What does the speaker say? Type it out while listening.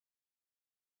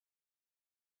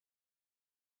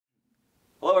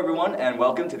Hello everyone, and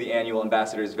welcome to the annual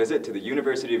Ambassador's visit to the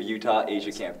University of Utah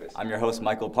Asia campus. I'm your host,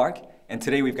 Michael Park, and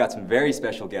today we've got some very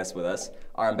special guests with us,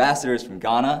 our ambassadors from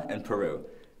Ghana and Peru,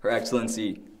 Her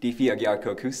Excellency Difie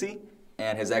Agyarko Kusi,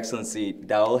 and His Excellency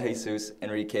Jesus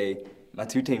Enrique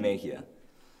Matute-Mejia.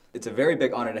 It's a very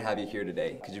big honor to have you here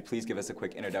today. Could you please give us a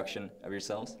quick introduction of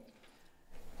yourselves?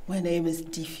 My name is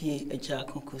Difie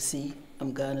Agyarko Kusi.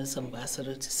 I'm Ghana's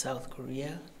ambassador to South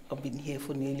Korea. I've been here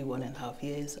for nearly 1.5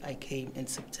 years. I came in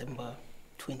September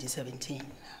 2017.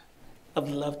 I've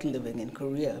loved living in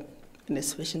Korea, and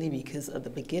especially because at the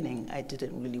beginning I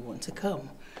didn't really want to come.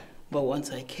 But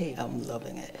once I came, I'm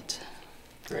loving it.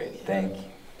 Great, thank you.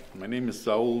 My name is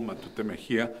Saul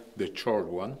Matute-Mejia, the short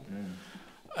one.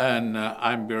 And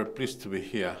I'm very pleased to be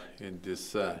here in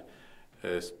this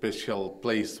special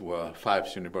place where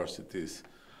 5 universities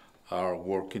are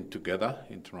working together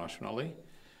internationally.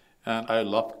 And I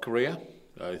love Korea.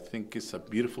 I think it's a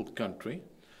beautiful country.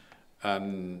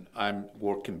 And I'm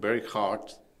working very hard,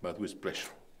 but with pleasure.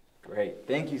 Great.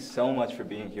 Thank you so much for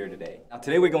being here today. Now,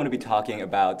 today we're going to be talking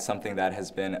about something that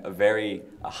has been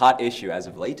a hot issue as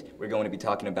of late. We're going to be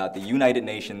talking about the United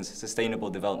Nations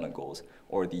Sustainable Development Goals,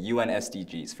 or the UN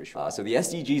SDGs for short. So the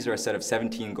SDGs are a set of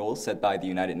 17 goals set by the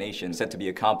United Nations, set to be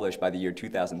accomplished by the year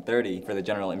 2030 for the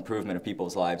general improvement of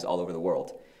people's lives all over the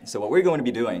world. So what we're going to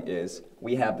be doing is,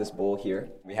 we have this bowl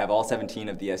here. We have all 17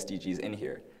 of the SDGs in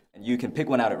here. And you can pick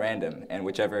one out at random, and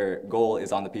whichever goal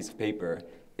is on the piece of paper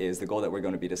is the goal that we're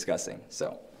going to be discussing.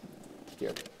 So,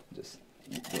 here, just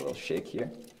do a little shake here.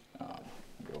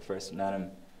 Go first, madam.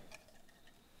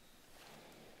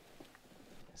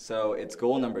 So it's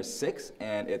goal number 6,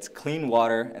 and it's clean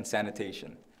water and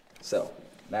sanitation. So,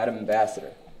 Madam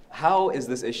Ambassador, how is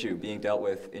this issue being dealt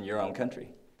with in your own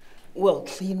country? Well,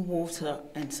 clean water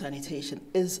and sanitation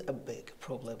is a big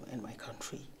problem in my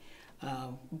country.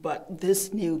 But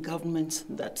this new government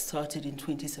that started in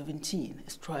 2017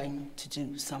 is trying to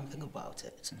do something about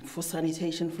it. For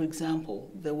sanitation, for example,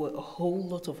 there were a whole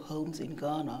lot of homes in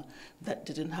Ghana that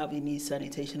didn't have any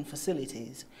sanitation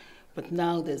facilities. But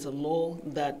now there's a law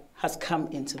that has come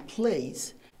into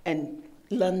place, and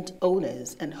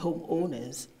landowners and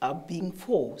homeowners are being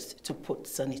forced to put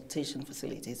sanitation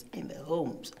facilities in their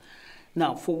homes.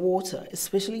 Now, for water,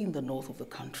 especially in the north of the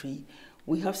country,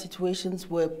 we have situations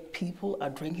where people are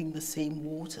drinking the same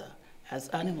water as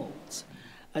animals.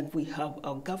 And we have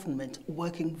our government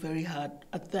working very hard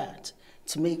at that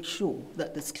to make sure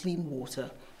that there's clean water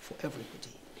for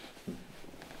everybody.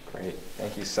 Great,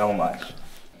 thank you so much.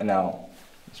 And now,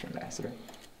 Mr. Ambassador.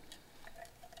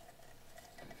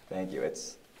 Thank you.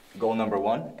 It's goal number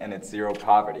 1, and it's zero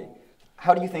poverty.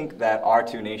 How do you think that our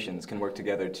 2 nations can work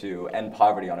together to end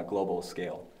poverty on a global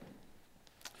scale?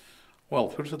 Well,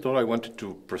 first of all, I wanted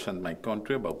to present my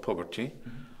country about poverty,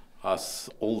 as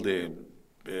all the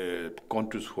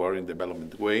countries who are in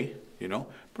development way, you know.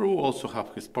 Peru also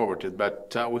have its poverty,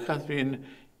 but we have been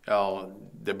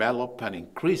develop and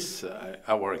increase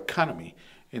our economy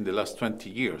in the last 20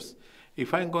 years.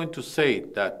 If I'm going to say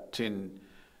that in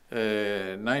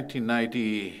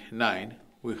 1999,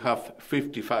 we have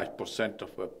 55%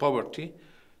 of poverty.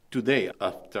 Today,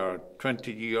 after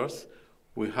 20 years,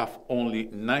 we have only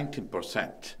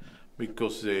 19%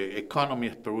 because the economy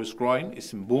of Peru is growing,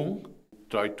 it's in boom.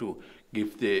 Try to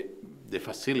give the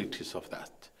facilities of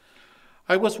that.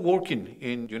 I was working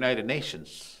in United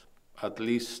Nations at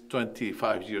least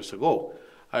 25 years ago.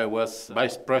 I was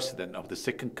vice president of the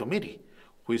 2nd committee,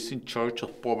 who is in charge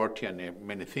of poverty and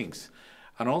many things.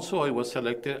 And also I was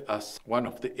elected as one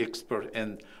of the experts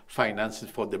in finances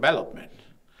for development.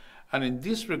 And in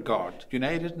this regard,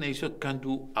 United Nations can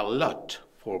do a lot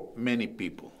for many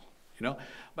people, you know.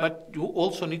 But you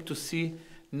also need to see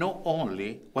not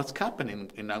only what's happening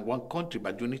in one country,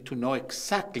 but you need to know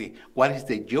exactly what is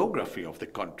the geography of the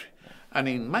country. And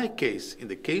in my case, in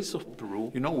the case of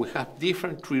Peru, you know, we have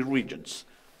different 3 regions.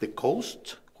 The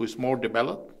coast, who is more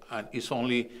developed and is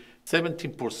only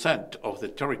 17% of the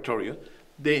territory.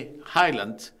 The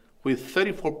highlands, with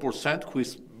 34%, who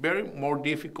is very more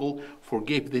difficult for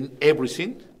giving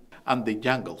everything, and the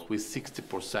jungle, with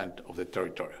 60% of the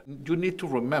territory. You need to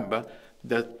remember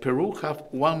that Peru have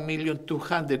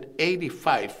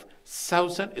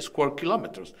 1,285,000 square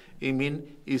kilometers. It means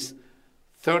it's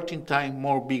 13 times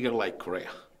more bigger like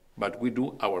Korea. But we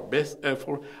do our best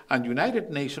effort, and United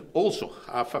Nations also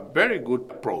have a very good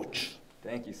approach.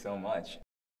 Thank you so much.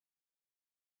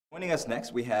 Joining us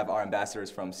next, we have our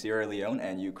ambassadors from Sierra Leone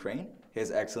and Ukraine,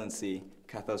 His Excellency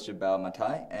Kathos Jibao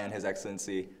Mattai, and His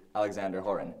Excellency Olexander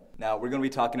Horin. Now, we're going to be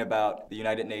talking about the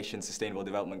United Nations Sustainable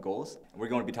Development Goals. We're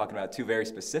going to be talking about 2 very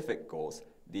specific goals,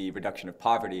 the reduction of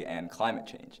poverty and climate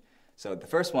change. So the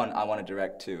first one I want to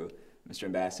direct to Mr.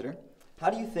 Ambassador. How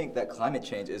do you think that climate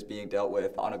change is being dealt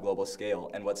with on a global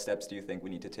scale, and what steps do you think we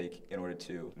need to take in order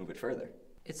to move it further?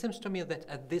 It seems to me that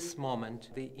at this moment,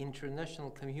 the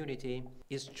international community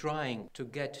is trying to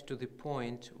get to the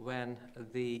point when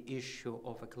the issue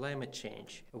of climate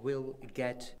change will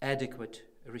get adequate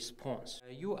response.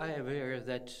 You are aware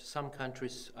that some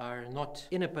countries are not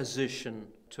in a position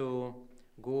to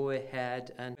go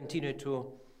ahead and continue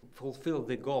to fulfill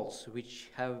the goals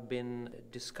which have been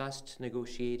discussed,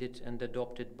 negotiated, and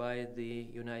adopted by the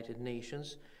United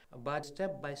Nations. But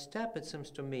step by step, it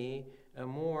seems to me,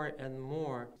 more and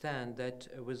more stand that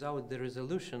without the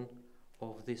resolution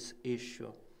of this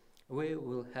issue, we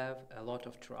will have a lot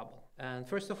of trouble. And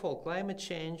first of all, climate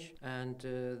change and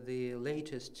the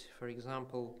latest, for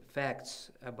example, facts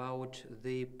about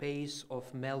the pace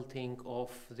of melting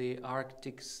of the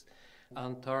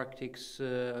Antarctic's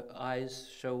ice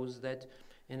shows that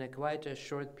in quite a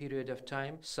short period of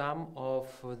time, some of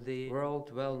the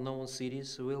world well-known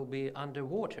cities will be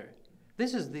underwater.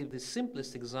 This is the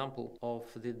simplest example of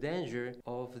the danger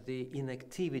of the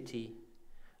inactivity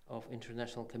of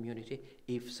international community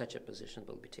if such a position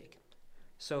will be taken.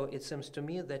 So it seems to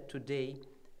me that today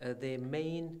the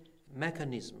main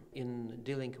mechanism in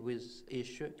dealing with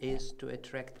issue is to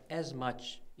attract as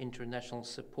much international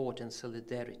support and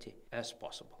solidarity as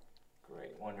possible.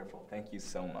 Great, wonderful. Thank you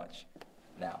so much.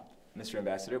 Now, Mr.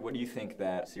 Ambassador, what do you think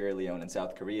that Sierra Leone and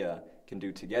South Korea can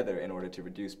do together in order to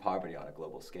reduce poverty on a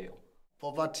global scale?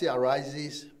 Poverty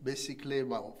arises basically,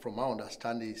 from my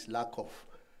understanding, is lack of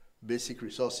basic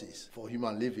resources for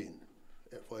human living.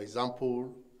 For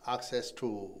example, access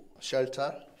to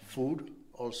shelter, food,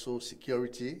 also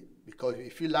security, because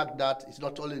if you lack that, it's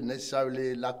not only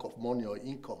necessarily lack of money or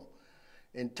income.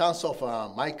 In terms of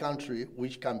my country,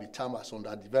 which can be termed as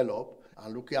underdeveloped,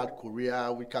 and looking at Korea,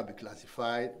 which can be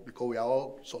classified, because we are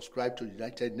all subscribed to the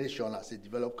United Nations as a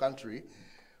developed country,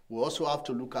 we also have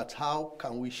to look at how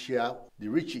can we share the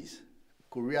riches.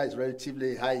 Korea is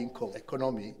relatively high-income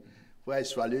economy, whereas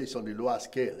Australia is on the lower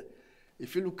scale.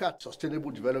 If you look at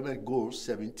Sustainable Development Goals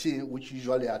 17, which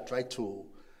usually I try to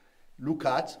look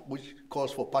at, which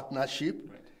calls for partnership,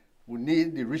 right. We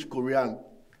need the rich Korean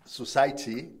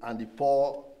society and the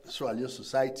poor Australian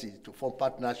society to form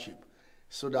partnership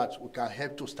so that we can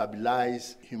help to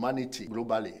stabilize humanity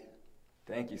globally.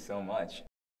 Thank you so much.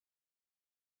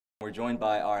 We're joined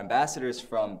by our ambassadors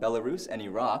from Belarus and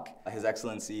Iraq, His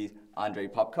Excellency Andrei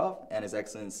Popkov and His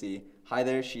Excellency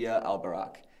Hayder Shiya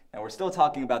Al-Barrak. Now we're still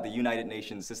talking about the United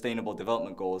Nations Sustainable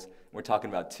Development Goals. We're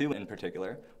talking about two in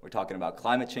particular. We're talking about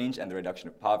climate change and the reduction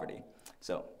of poverty.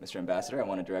 So, Mr. Ambassador, I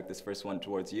want to direct this first one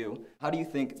towards you. How do you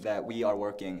think that we are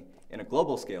working in a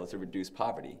global scale to reduce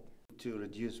poverty? To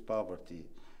reduce poverty,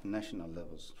 national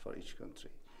levels for each country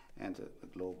and a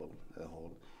global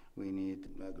whole, we need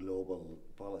global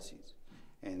policies.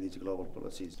 And these global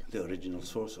policies, the original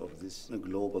source of these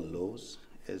global laws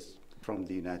is from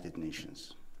the United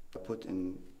Nations. Put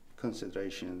in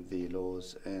consideration the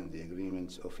laws and the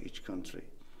agreements of each country.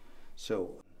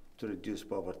 So to reduce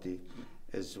poverty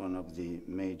is one of the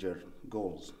major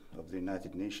goals of the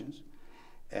United Nations,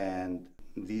 and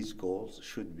these goals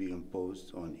should be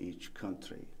imposed on each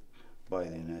country by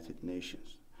the United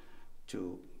Nations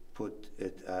to put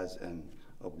it as an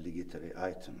obligatory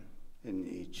item in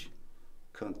each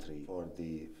country for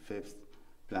the fifth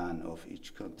plan of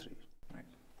each country. Right.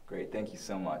 Great, thank you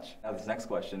so much. Now this next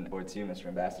question towards you, Mr.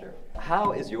 Ambassador.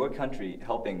 How is your country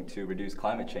helping to reduce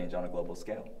climate change on a global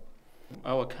scale?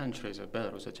 Our country, the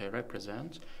Belarus that I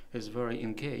represent, is very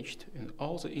engaged in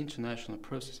all the international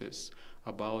processes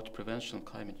about prevention of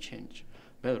climate change.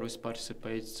 Belarus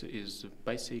participates in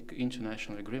basic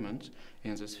international agreement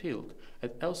in this field.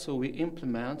 And also we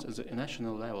implement at the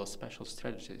national level special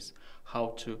strategies, how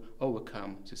to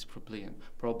overcome these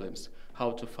problems,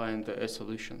 how to find the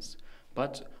solutions.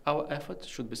 But our efforts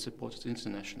should be supported at the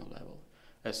international level.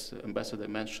 As Ambassador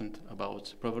mentioned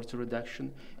about poverty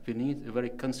reduction, we need a very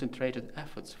concentrated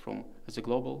efforts from the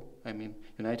global,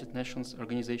 United Nations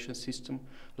organization system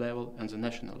level and the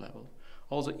national level.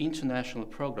 All the international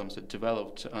programs that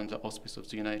developed under auspice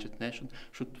of the United Nations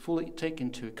should fully take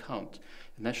into account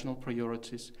national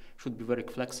priorities, should be very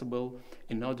flexible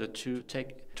in order to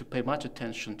pay much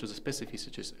attention to the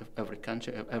specificities of every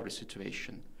country, of every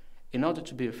situation. In order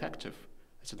to be effective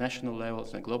at the national level,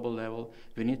 at the global level,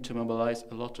 we need to mobilize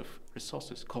a lot of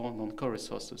resources, core and non-core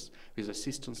resources, with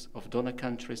assistance of donor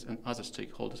countries and other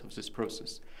stakeholders of this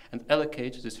process, and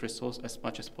allocate this resource as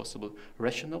much as possible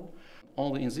rational.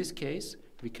 Only in this case,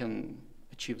 we can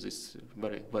achieve this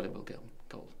very valuable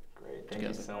goal. Great, thank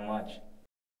you so much.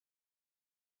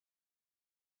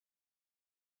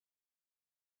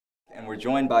 And we're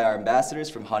joined by our ambassadors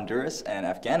from Honduras and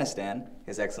Afghanistan,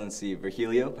 His Excellency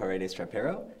Virgilio Paredes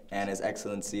Trapero and His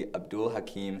Excellency Abdul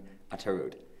Hakim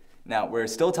Atarud. Now, we're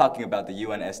still talking about the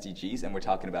UN SDGs, and we're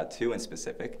talking about two in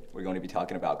specific. We're going to be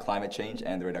talking about climate change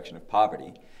and the reduction of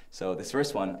poverty. So this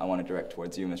first one I want to direct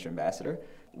towards you, Mr. Ambassador.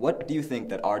 What do you think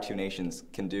that our two nations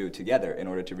can do together in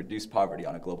order to reduce poverty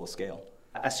on a global scale?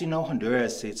 As you know,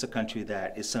 Honduras is a country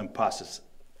that is in process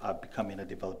of becoming a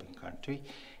developing country,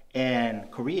 and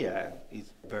Korea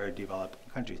is a very developing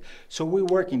country. So we're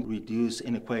working to reduce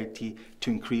inequality,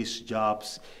 to increase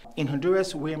jobs. In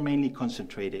Honduras, we're mainly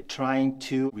concentrated trying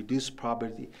to reduce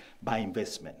poverty by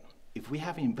investment. If we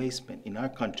have investment in our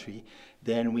country,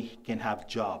 then we can have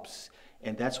jobs.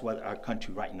 And that's what our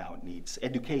country right now needs,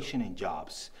 education and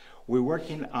jobs. We're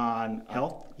working on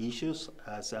health issues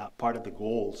as a part of the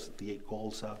goals, the 8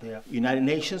 goals of the United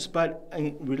Nations. But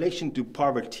in relation to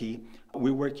poverty,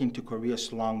 we're working to Korea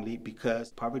strongly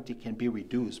because poverty can be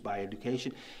reduced by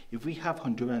education if we have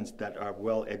Hondurans that are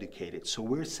well educated. So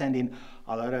we're sending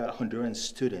a lot of Honduran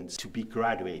students to be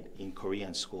graduate in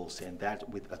Korean schools, and that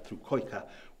through KOICA,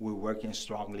 we're working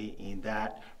strongly in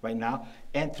that right now.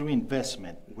 And through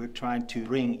investment, we're trying to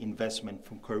bring investment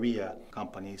from Korea,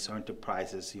 companies or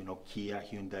enterprises, Kia,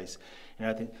 Hyundai, and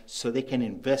everything, so they can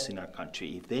invest in our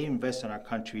country. If they invest in our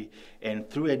country and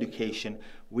through education,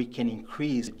 we can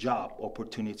increase job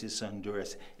opportunities in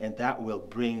Honduras, and that will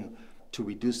bring to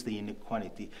reduce the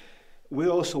inequality. We're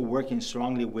also working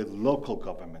strongly with local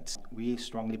governments. We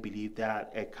strongly believe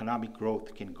that economic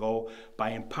growth can go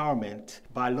by empowerment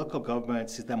by local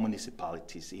governments and the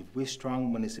municipalities. If we're strong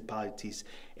municipalities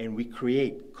and we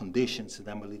create conditions in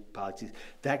the municipalities,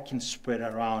 that can spread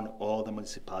around all the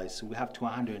municipalities. So we have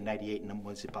 298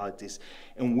 municipalities,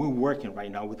 and we're working right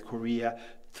now with Korea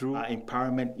through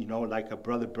empowerment, like a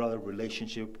brother-brother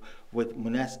relationship with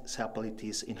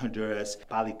municipalities in Honduras,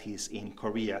 municipalities in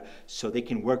Korea, so they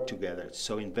can work together.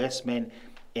 So investment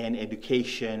and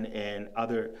education and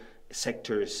other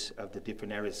sectors of the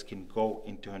different areas can go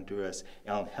into Honduras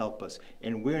and help us.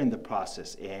 And we're in the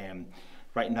process. And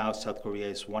right now, South Korea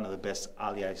is one of the best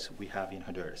allies we have in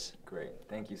Honduras. Great,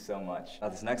 thank you so much. Now,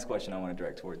 this next question I want to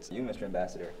direct towards you, Mr.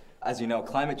 Ambassador. As you know,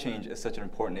 climate change is such an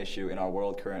important issue in our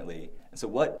world currently. And so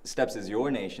what steps is your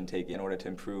nation taking in order to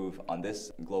improve on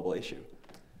this global issue?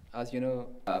 As you know,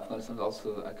 Afghanistan is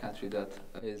also a country that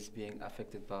is being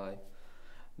affected by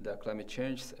the climate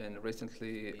change, and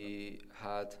recently we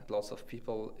had lots of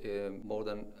people, more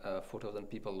than 4,000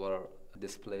 people were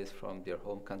displaced from their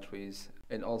home countries,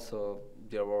 and also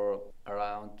there were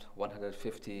around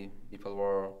 150 people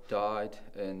were died,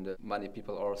 and many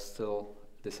people are still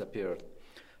disappeared.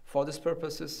 For these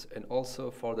purposes, and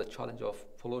also for the challenge of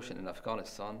pollution in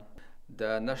Afghanistan,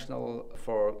 the National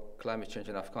for Climate Change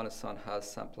in Afghanistan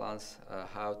has some plans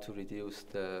how to reduce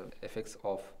the effects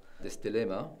of this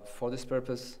dilemma. For this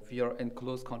purpose, we are in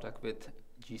close contact with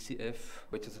GCF,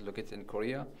 which is located in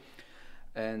Korea,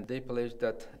 and they pledged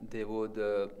that they would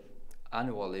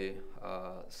annually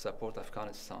support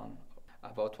Afghanistan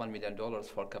about $1 million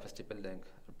for capacity building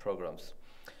programs.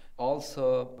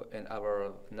 Also, in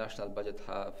our national budget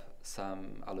have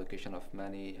some allocation of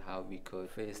money how we could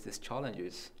face these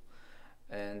challenges.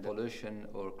 And pollution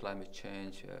or climate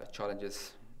change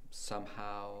challenges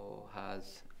somehow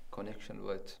has connection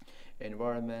with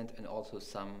environment and also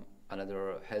some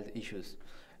another health issues.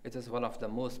 It is one of the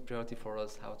most priority for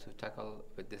us how to tackle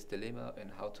with this dilemma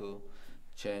and how to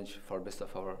change for best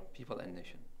of our people and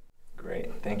nation.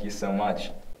 Great, thank you so much.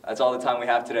 That's all the time we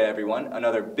have today, everyone.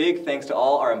 Another big thanks to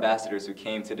all our ambassadors who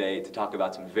came today to talk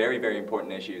about some very, very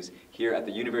important issues here at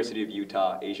the University of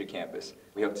Utah Asia campus.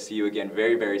 We hope to see you again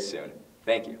very, very soon.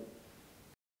 Thank you.